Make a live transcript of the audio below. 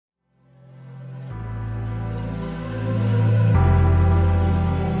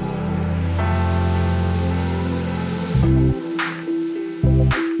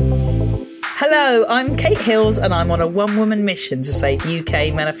Hello, I'm Kate Hills and I'm on a one-woman mission to save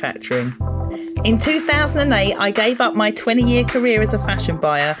UK manufacturing. In 2008, I gave up my 20-year career as a fashion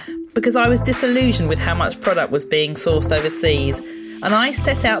buyer because I was disillusioned with how much product was being sourced overseas, and I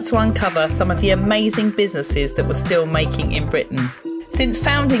set out to uncover some of the amazing businesses that were still making in Britain. Since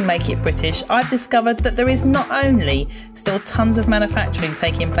founding Make It British, I've discovered that there is not only still tons of manufacturing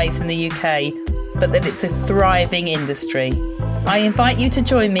taking place in the UK, but that it's a thriving industry. I invite you to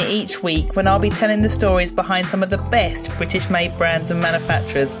join me each week when I'll be telling the stories behind some of the best British-made brands and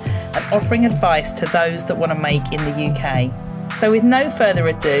manufacturers and offering advice to those that want to make in the UK. So with no further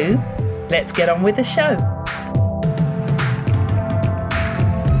ado, let's get on with the show.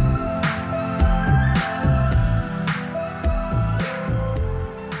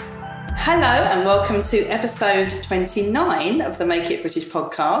 Hello and welcome to episode 29 of the Make It British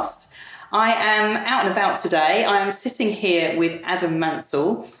podcast. I am out and about today. I am sitting here with Adam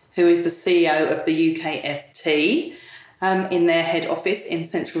Mansell, who is the CEO of the UKFT in their head office in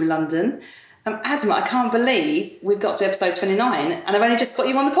central London. Adam, I can't believe we've got to episode 29 and I've only just got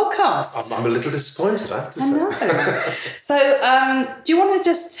you on the podcast. I'm a little disappointed, I have to say. I know. So do you want to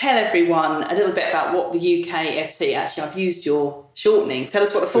just tell everyone a little bit about what the UKFT, actually I've used your shortening, tell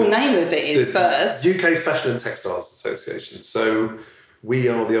us what the full name of it is first. UK Fashion and Textiles Association. So we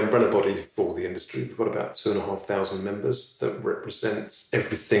are the umbrella body for the industry. We've got about 2,500 members that represents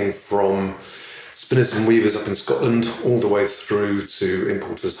everything from spinners and weavers up in Scotland all the way through to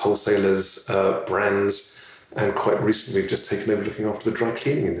importers, wholesalers, brands, and quite recently we've just taken over looking after the dry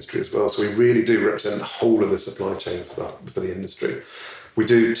cleaning industry as well. So we really do represent the whole of the supply chain for the industry. We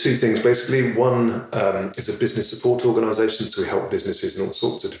do two things basically. One is a business support organisation, so we help businesses in all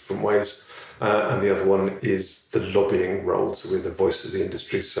sorts of different ways. And the other one is the lobbying role, so we're the voice of the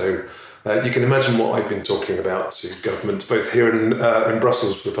industry. So you can imagine what I've been talking about to government, both here in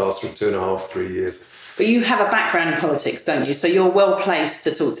Brussels for the past 3 years. But you have a background in politics, don't you? So you're well placed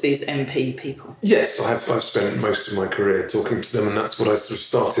to talk to these MP people. Yes, I've spent most of my career talking to them, and that's what I sort of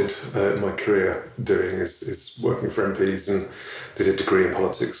started my career doing, is working for MPs, and did a degree in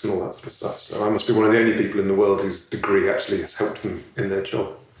politics and all that sort of stuff. So I must be one of the only people in the world whose degree actually has helped them in their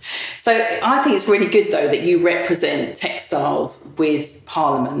job. So I think it's really good, though, that you represent textiles with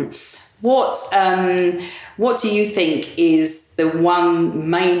Parliament. What do you think is the one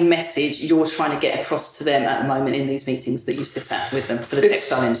main message you're trying to get across to them at the moment in these meetings that you sit at with them for the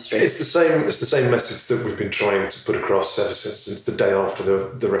textile industry? It's the same message that we've been trying to put across ever since the day after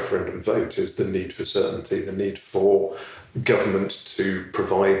the referendum vote, is the need for certainty, the need for government to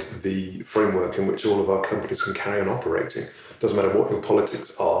provide the framework in which all of our companies can carry on operating. Doesn't matter what your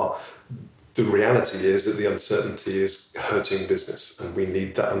politics are, the reality is that the uncertainty is hurting business, and we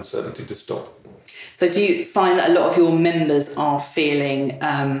need that uncertainty to stop. So do you find that a lot of your members are feeling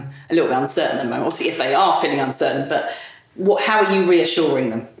a little bit uncertain at the moment? Obviously, if they are feeling uncertain, but how are you reassuring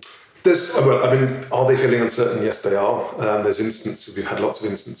them? Are they feeling uncertain? Yes, they are. There's instances, we've had lots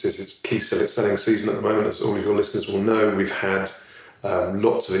of instances. It's key selling season at the moment, as all of your listeners will know. We've had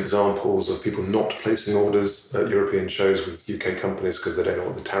lots of examples of people not placing orders at European shows with UK companies because they don't know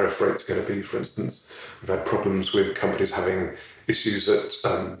what the tariff rate's going to be, for instance. We've had problems with companies having issues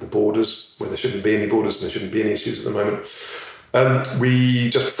at the borders where there shouldn't be any borders and there shouldn't be any issues at the moment.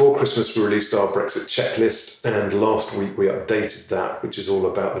 Just before Christmas, we released our Brexit checklist, and last week we updated that, which is all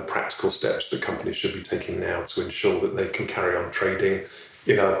about the practical steps that companies should be taking now to ensure that they can carry on trading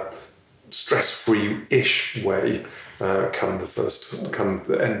in a stress-free-ish way come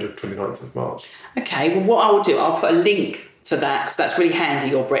the end of 29th of March. Okay, well, what I will do, I'll put a link to that because that's really handy,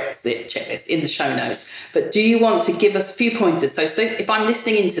 your Brexit checklist, in the show notes. But do you want to give us a few pointers? So if I'm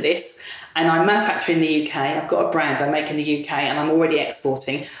listening into this and I'm manufacturing in the UK, I've got a brand I make in the UK and I'm already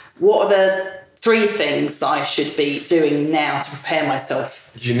exporting, what are the 3 things that I should be doing now to prepare myself?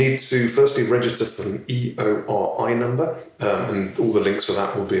 You need to firstly register for an EORI number, and all the links for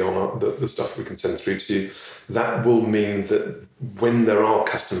that will be on the stuff we can send through to you. That will mean that when there are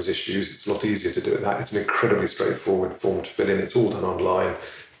customs issues, it's a lot easier to do it. It's an incredibly straightforward form to fill in. It's all done online.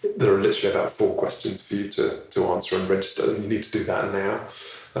 There are literally about 4 questions for you to answer and register, and you need to do that now.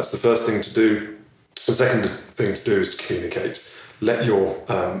 That's the first thing to do. The second thing to do is to communicate. Let your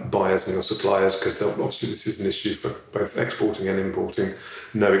buyers and your suppliers, because obviously this is an issue for both exporting and importing,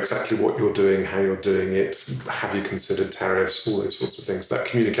 know exactly what you're doing, how you're doing it, have you considered tariffs, all those sorts of things. That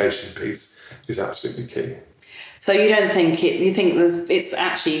communication piece is absolutely key. So you don't think you think it's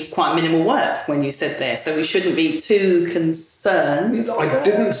actually quite minimal work when you said there, so we shouldn't be too concerned. I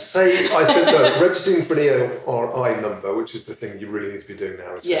didn't say, I said no, registering for an EORI number, which is the thing you really need to be doing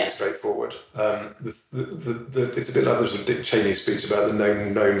now, is fairly straightforward. It's a bit like the sort of Dick Cheney speech about the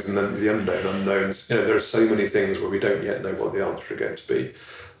known knowns and then the unknown unknowns. There are so many things where we don't yet know what the answer are going to be.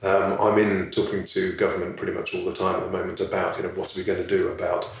 I'm in talking to government pretty much all the time at the moment about, what are we going to do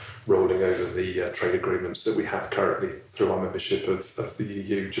about rolling over the trade agreements that we have currently through our membership of the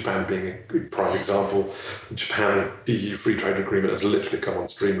EU, Japan being a good prime example. The Japan-EU free trade agreement has literally come on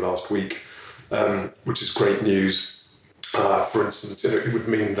stream last week, which is great news. For instance, it would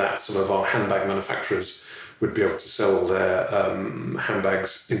mean that some of our handbag manufacturers would be able to sell their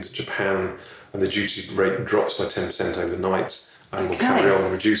handbags into Japan, and the duty rate drops by 10% overnight. And we'll carry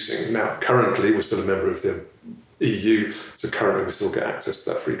on reducing. Now, currently, we're still a member of the EU, so currently we still get access to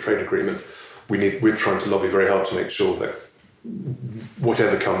that free trade agreement. We're trying to lobby very hard to make sure that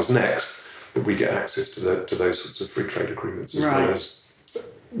whatever comes next, that we get access to those sorts of free trade agreements as well as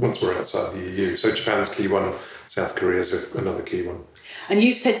once we're outside the EU. So Japan's a key one, South Korea's another key one. And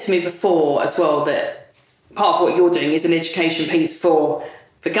you've said to me before as well that part of what you're doing is an education piece for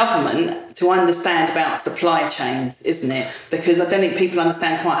government to understand about supply chains, isn't it? Because I don't think people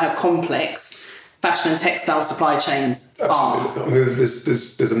understand quite how complex fashion and textile supply chains are. Absolutely. I mean,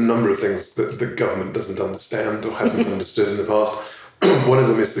 there's a number of things that the government doesn't understand or hasn't understood in the past. One of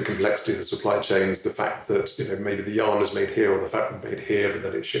them is the complexity of the supply chains, the fact that maybe the yarn is made here or the fabric made here, but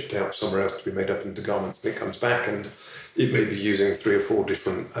then it's shipped out somewhere else to be made up into garments and it comes back, and it may be using 3 or 4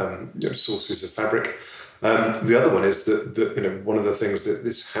 different sources of fabric. The other one is that one of the things that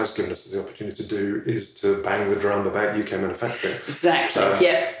this has given us the opportunity to do is to bang the drum about UK manufacturing. Exactly.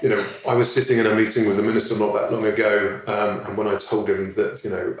 I was sitting in a meeting with the minister not that long ago, and when I told him that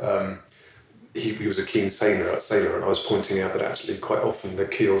he was a keen sailor, and I was pointing out that actually quite often the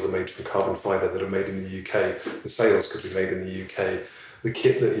keels are made from carbon fibre that are made in the UK. The sails could be made in the UK. The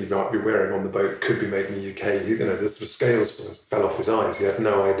kit that he might be wearing on the boat could be made in the UK. The sort of scales fell off his eyes. He had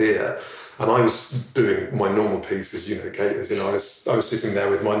no idea. And I was doing my normal piece, as Kate, I was sitting there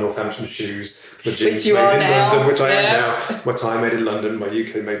with my Northampton shoes, the jeans made in London, which I am now, my tie made in London, my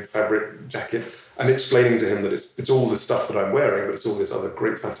UK-made fabric jacket, and explaining to him that it's all the stuff that I'm wearing, but it's all this other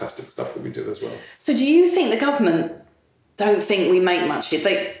great, fantastic stuff that we do as well. So do you think the government don't think we make much here?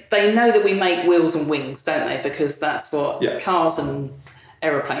 They know that we make wheels and wings, don't they? Because that's what cars and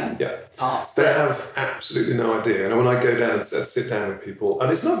aeroplane parts. They have absolutely no idea. And when I go down and sit down with people,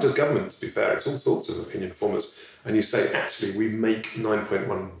 and it's not just government, to be fair, it's all sorts of opinion formers, and you say, actually, we make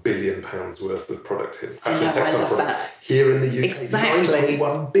 £9.1 billion worth of product here. Here in the UK. Exactly.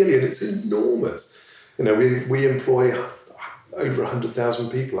 £9.1 billion, it's enormous. We employ over 100,000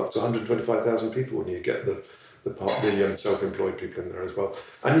 people, up to 125,000 people when you get the self-employed people in there as well.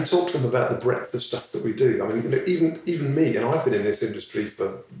 And you talk to them about the breadth of stuff that we do. I mean, even me, and I've been in this industry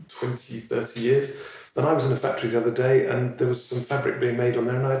for 20, 30 years, and I was in a factory the other day and there was some fabric being made on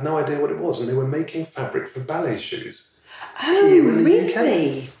there and I had no idea what it was, and they were making fabric for ballet shoes. Oh, really?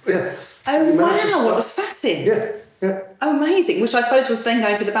 UK. Yeah. Oh, wow, what the satin? Yeah. Oh, amazing. Which I suppose was then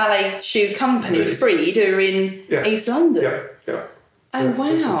going to the ballet shoe company, Freed, who are in East London. Yeah. So wow.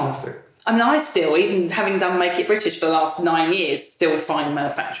 Fantastic. I mean, I still, even having done Make It British for the last 9 years, still find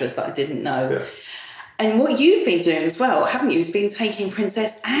manufacturers that I didn't know. Yeah. And what you've been doing as well, haven't you, has been taking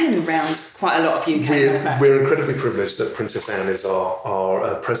Princess Anne around quite a lot of UK manufacturers. We're incredibly privileged that Princess Anne is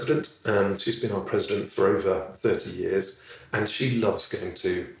our president. She's been our president for over 30 years, and she loves getting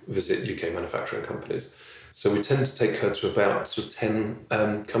to visit UK manufacturing companies. So we tend to take her to about sort of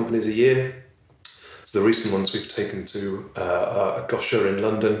 10 companies a year. So the recent ones we've taken to Gosha in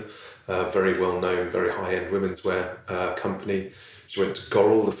London, a very well-known, very high-end women's wear company. She went to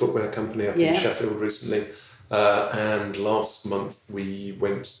Goral, the footwear company up in Sheffield recently. And last month we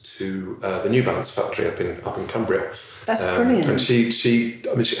went to the New Balance factory up in Cumbria. That's brilliant. And she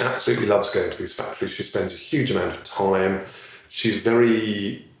absolutely loves going to these factories. She spends a huge amount of time. She's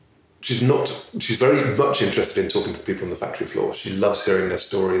very much interested in talking to the people on the factory floor. She loves hearing their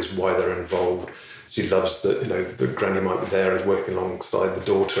stories, why they're involved. She loves that, the granny might be there is working alongside the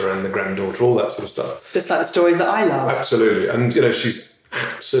daughter and the granddaughter, all that sort of stuff. Just like the stories that I love. Absolutely. And, she's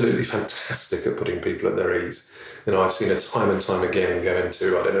absolutely fantastic at putting people at their ease. I've seen her time and time again go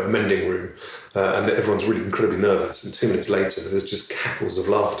into, a mending room, and everyone's really incredibly nervous. And 2 minutes later, there's just cackles of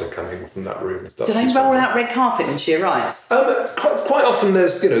laughter coming from that room and stuff. Do they roll out red carpet when she arrives? Quite often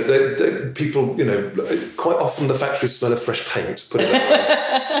there's, the people, quite often the factories smell of fresh paint, put it that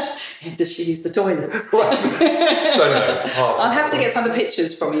way. Does she use the toilets? Don't know. I'll have to get some of the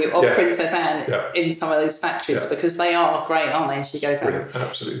pictures from you of Princess Anne in some of those factories because they are great, aren't they? She goes brilliant,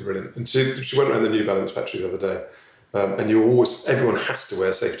 absolutely brilliant. And she went around the New Balance factory the other day, and everyone has to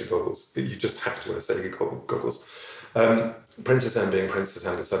wear safety goggles. You just have to wear safety goggles. Princess Anne, being Princess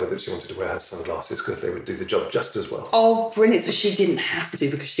Anne, decided that she wanted to wear her sunglasses because they would do the job just as well. Oh, brilliant. So she didn't have to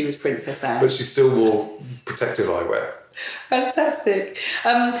because she was Princess Anne. But she still wore protective eyewear. Fantastic.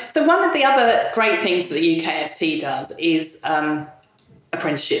 So one of the other great things that the UKFT does is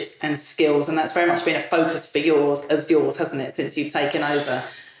apprenticeships and skills, and that's very much been a focus for yours, hasn't it, since you've taken over?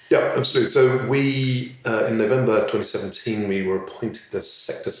 Yeah, absolutely. So we, in November 2017, we were appointed the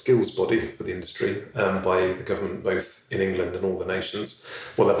sector skills body for the industry by the government, both in England and all the nations.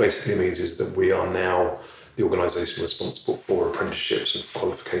 What that basically means is that we are now the organisation responsible for apprenticeships and for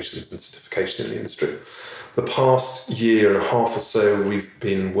qualifications and certification in the industry. The past year and a half or so, we've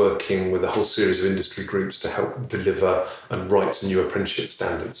been working with a whole series of industry groups to help deliver and write new apprenticeship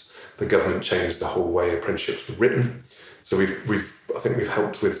standards. The government changed the whole way apprenticeships were written. So I think we've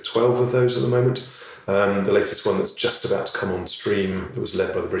helped with 12 of those at the moment. The latest one that's just about to come on stream, that was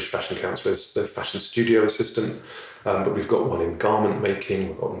led by the British Fashion Council, is the Fashion Studio Assistant. But we've got one in garment making,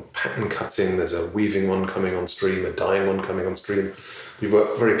 we've got one in pattern cutting, there's a weaving one coming on stream, a dyeing one coming on stream. We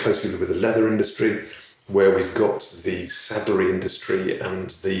work very closely with the leather industry, where we've got the saddlery industry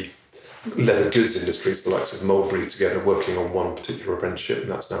and the leather goods industries, the likes of Mulberry, together working on one particular apprenticeship,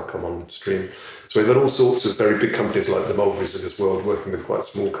 and that's now come on stream. So we've got all sorts of very big companies like the Mulberries of this world working with quite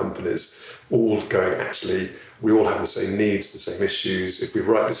small companies, all going, actually, we all have the same needs, the same issues. If we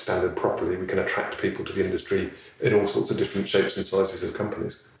write this standard properly, we can attract people to the industry in all sorts of different shapes and sizes of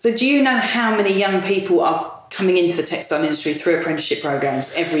companies. So do you know how many young people are coming into the textile industry through apprenticeship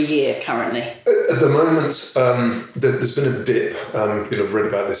programmes every year currently? At the moment, there's been a dip. You'll have read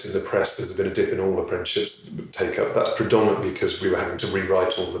about this in the press. There's been a dip in all apprenticeships take up. That's predominantly because we were having to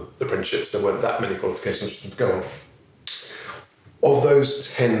rewrite all the apprenticeships. There weren't that many qualifications to go on. Of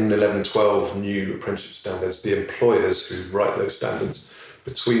those 10, 11, 12 new apprenticeship standards, the employers who write those standards,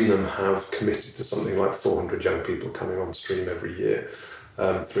 between them have committed to something like 400 young people coming on stream every year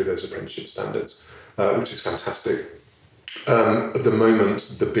through those apprenticeship standards, which is fantastic. At the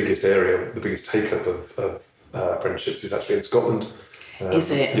moment, the biggest take-up of apprenticeships is actually in Scotland.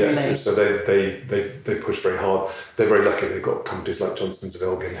 Is it? Yeah, really? So they push very hard. They're very lucky. They've got companies like Johnsons of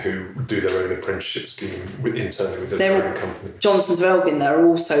Elgin who do their own apprenticeship scheme internally with their own company. Johnsons of Elgin, they're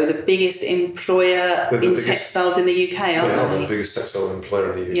also the biggest employer in textiles in the UK, aren't they? They're the biggest textile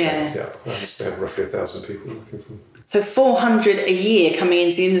employer in the UK. Yeah. They have roughly 1,000 people working for them. So 400 a year coming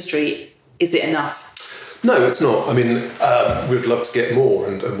into the industry, is it enough? No, it's not. I mean, we'd love to get more,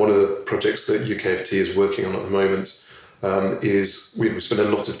 and one of the projects that UKFT is working on at the moment is we spend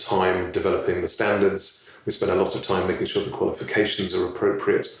a lot of time developing the standards. We spend a lot of time making sure the qualifications are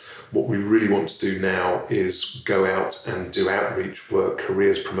appropriate. What we really want to do now is go out and do outreach work,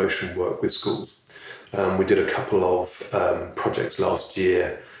 careers promotion work with schools. We did a couple of projects last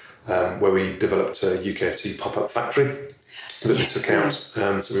year where we developed a UKFT pop-up factory that we took out.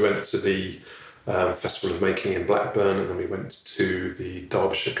 So we went to the Festival of Making in Blackburn, and then we went to the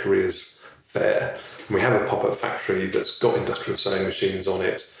Derbyshire Careers Fair. And we have a pop-up factory that's got industrial sewing machines on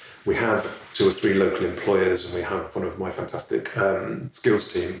it. We have 2 or 3 local employers, and we have one of my fantastic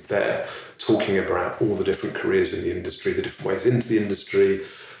skills team there talking about all the different careers in the industry, the different ways into the industry,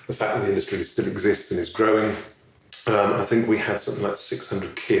 the fact that the industry still exists and is growing. I think we had something like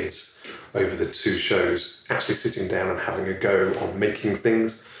 600 kids over the 2 shows actually sitting down and having a go on making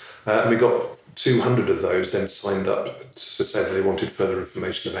things. And we got 200 of those then signed up to say that they wanted further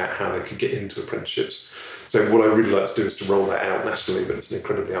information about how they could get into apprenticeships. So what I really like to do is to roll that out nationally, but it's an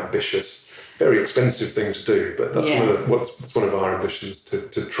incredibly ambitious, very expensive thing to do. But that's one of our ambitions,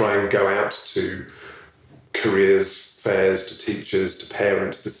 to try and go out to careers fairs, to teachers, to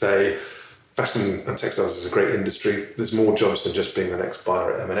parents, to say fashion and textiles is a great industry. There's more jobs than just being the next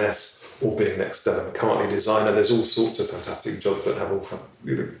buyer at M&S or being next Stella McCartney designer. There's all sorts of fantastic jobs that have all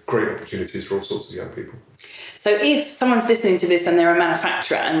great opportunities for all sorts of young people. So if someone's listening to this and they're a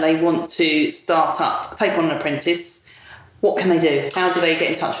manufacturer and they want to take on an apprentice, what can they do? How do they get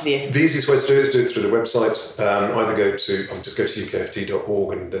in touch with you? The easiest way to do it is do it through the website. Either go to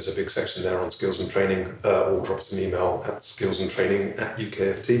ukft.org, and there's a big section there on skills and training, or drop us an email at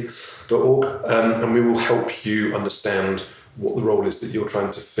skillsandtraining@ukft.org, and we will help you understand what the role is that you're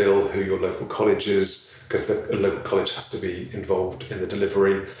trying to fill, who your local college is, because the local college has to be involved in the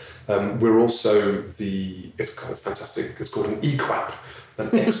delivery. We're also it's kind of fantastic, it's called an EQAP,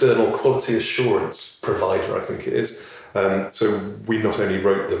 an external quality assurance provider, I think it is. So we not only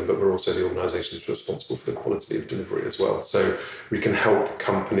wrote them, but we're also the organisation responsible for the quality of delivery as well. So we can help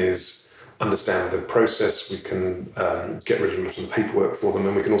companies understand the process, we can get rid of a lot of the paperwork for them,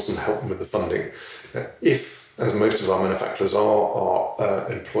 and we can also help them with the funding. If, as most of our manufacturers are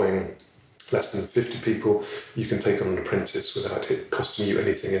employing less than 50 people, you can take on an apprentice without it costing you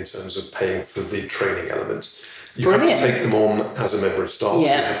anything in terms of paying for the training element. You have to take them on as a member of staff, so you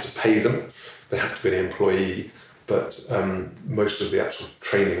have to pay them. They have to be an employee, but most of the actual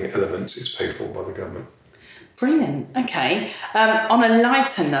training element is paid for by the government. Brilliant. Okay. On a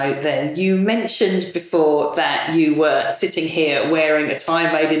lighter note then, you mentioned before that you were sitting here wearing a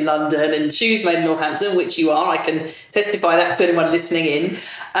tie made in London and shoes made in Northampton, which you are. I can testify that to anyone listening in.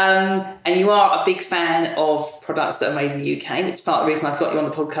 And you are a big fan of products that are made in the UK, which is part of the reason I've got you on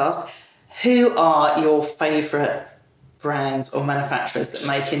the podcast. Who are your favourite brands or manufacturers that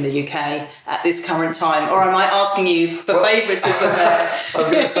make in the UK at this current time? Or am I asking you for favoritism there? I was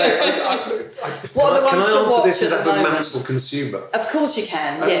going to say, what are the ones to watch? Can I answer this as a Mansell consumer? Of course you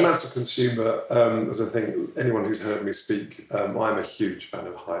can, As a Mansell consumer, as I think anyone who's heard me speak, I'm a huge fan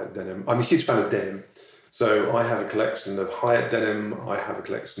of Hyatt denim. I'm a huge fan of denim. So I have a collection of Hyatt denim. I have a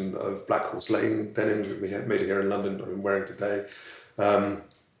collection of Black Horse Lane denims we made here in London that I'm wearing today.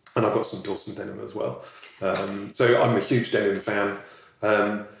 And I've got some Dawson denim as well. So I'm a huge denim fan.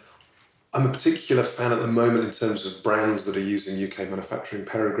 I'm a particular fan at the moment in terms of brands that are using UK manufacturing.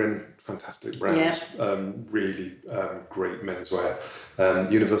 Peregrine, fantastic brand. Really great menswear.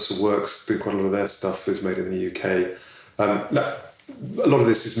 Universal Works do quite a lot of their stuff is made in the UK. A lot of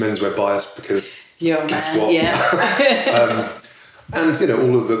this is menswear bias because guess what? And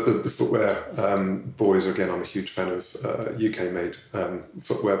all of the footwear, boys. Again, I'm a huge fan of UK-made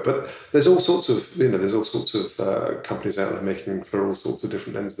footwear. But there's all sorts of companies out there making for all sorts of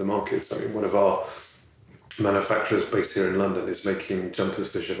different ends of the market. So, I mean, one of our manufacturers based here in London is making jumpers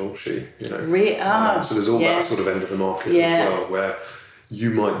for Givenchy. So there's all that sort of end of the market as well, where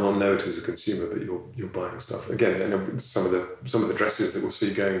you might not know it as a consumer, but you're buying stuff. Again, some of the dresses that we'll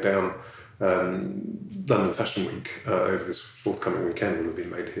see going down London Fashion Week over this forthcoming weekend will have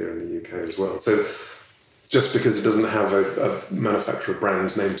been made here in the UK as well. So just because it doesn't have a manufacturer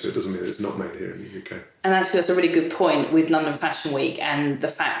brand name to it doesn't mean it's not made here in the UK. And actually that's a really good point with London Fashion Week and the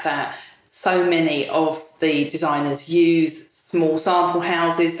fact that so many of the designers use small sample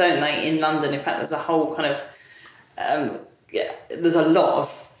houses, don't they, in London. In fact, there's a whole kind of, there's a lot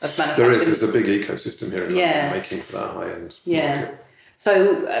of manufacturing. There's a big ecosystem here in London making for that high-end market.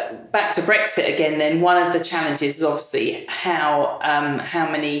 So back to Brexit again then, one of the challenges is obviously how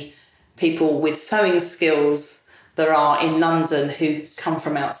many people with sewing skills there are in London who come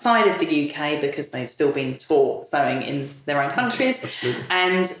from outside of the UK because they've still been taught sewing in their own countries. Absolutely.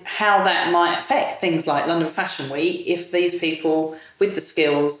 And how that might affect things like London Fashion Week if these people with the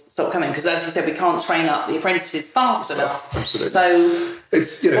skills stop coming. Because as you said, we can't train up the apprentices fast enough. Absolutely. So it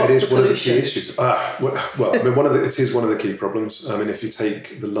is one of the key issues. It is one of the key problems. I mean, if you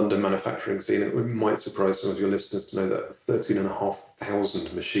take the London manufacturing scene, it might surprise some of your listeners to know that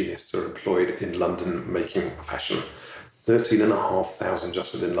 13,500 machinists are employed in London making fashion. 13,500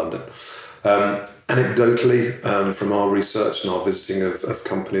 just within London. Anecdotally, from our research and our visiting of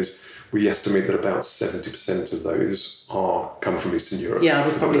companies, we estimate that about 70% of those come from Eastern Europe. Yeah, I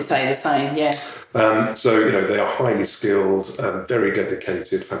would probably say the same, So, they are highly skilled, very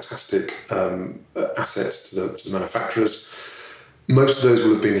dedicated, fantastic assets to the manufacturers. Most of those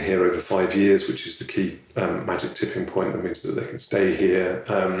will have been here over 5 years, which is the key magic tipping point. That means that they can stay here.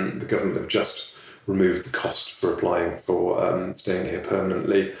 The government have just removed the cost for applying for staying here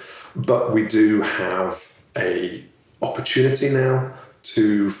permanently. But we do have a opportunity now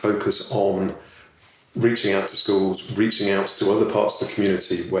to focus on reaching out to schools, reaching out to other parts of the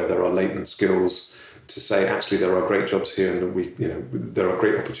community where there are latent skills to say, actually, there are great jobs here and there are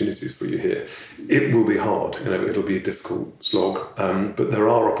great opportunities for you here. It will be hard, it'll be a difficult slog, but there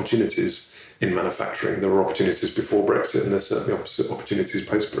are opportunities in manufacturing. There were opportunities before Brexit and there's certainly opportunities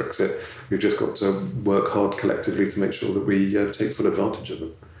post-Brexit. We've just got to work hard collectively to make sure that we take full advantage of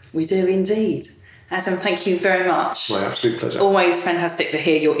them. We do indeed. Adam, thank you very much. My absolute pleasure. Always fantastic to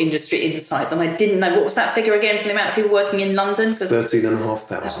hear your industry insights. And I didn't know, what was that figure again for the amount of people working in London? 13,500.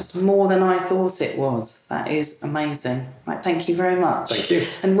 That was more than I thought it was. That is amazing. Right, thank you very much. Thank you.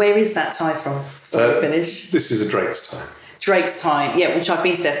 And where is that tie from before we finish? This is a Drake's tie. Drake's tie, which I've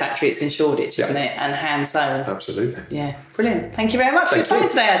been to their factory. It's in Shoreditch, isn't it? And hand sewn. Absolutely. Yeah, brilliant. Thank you very much for your time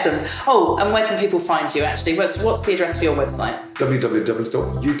today, Adam. Oh, and where can people find you, actually? What's the address for your website?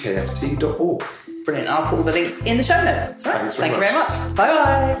 www.ukft.org. Brilliant. I'll put all the links in the show notes. Right. Thank you very much.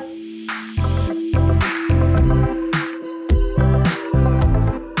 Bye-bye.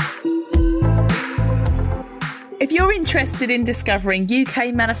 interested in discovering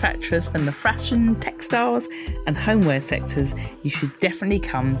UK manufacturers from the fashion, textiles and homeware sectors, you should definitely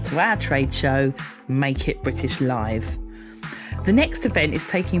come to our trade show, Make It British Live. The next event is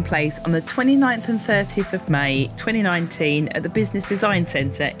taking place on the 29th and 30th of May 2019 at the Business Design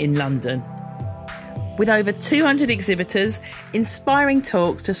Centre in London. With over 200 exhibitors, inspiring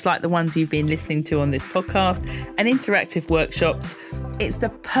talks just like the ones you've been listening to on this podcast, and interactive workshops, it's the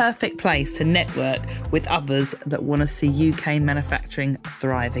perfect place to network with others that want to see UK manufacturing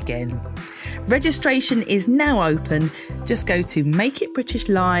thrive again. Registration is now open. Just go to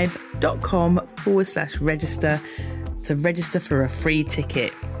makeitbritishlive.com/register to register for a free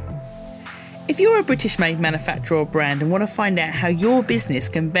ticket. If you're a British-made manufacturer or brand and want to find out how your business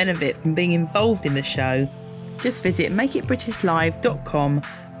can benefit from being involved in the show, just visit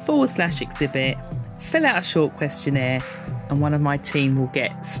makeitbritishlive.com/exhibit, fill out a short questionnaire, and one of my team will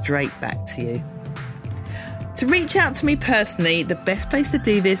get straight back to you. To reach out to me personally, the best place to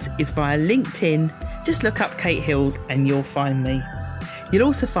do this is via LinkedIn. Just look up Kate Hills and you'll find me. You'll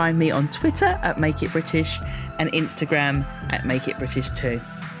also find me on Twitter at Make It British and Instagram at Make It British too.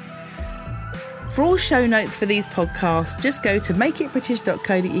 For all show notes for these podcasts, just go to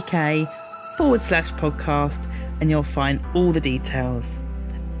makeitbritish.co.uk/podcast and you'll find all the details.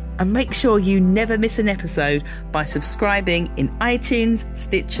 And make sure you never miss an episode by subscribing in iTunes,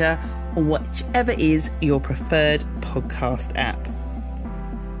 Stitcher, or whichever is your preferred podcast app.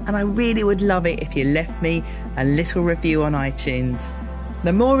 And I really would love it if you left me a little review on iTunes.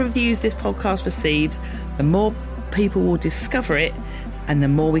 The more reviews this podcast receives, the more people will discover it, and the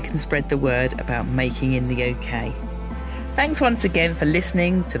more we can spread the word about making in the UK. Thanks once again for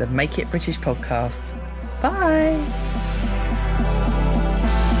listening to the Make It British podcast. Bye.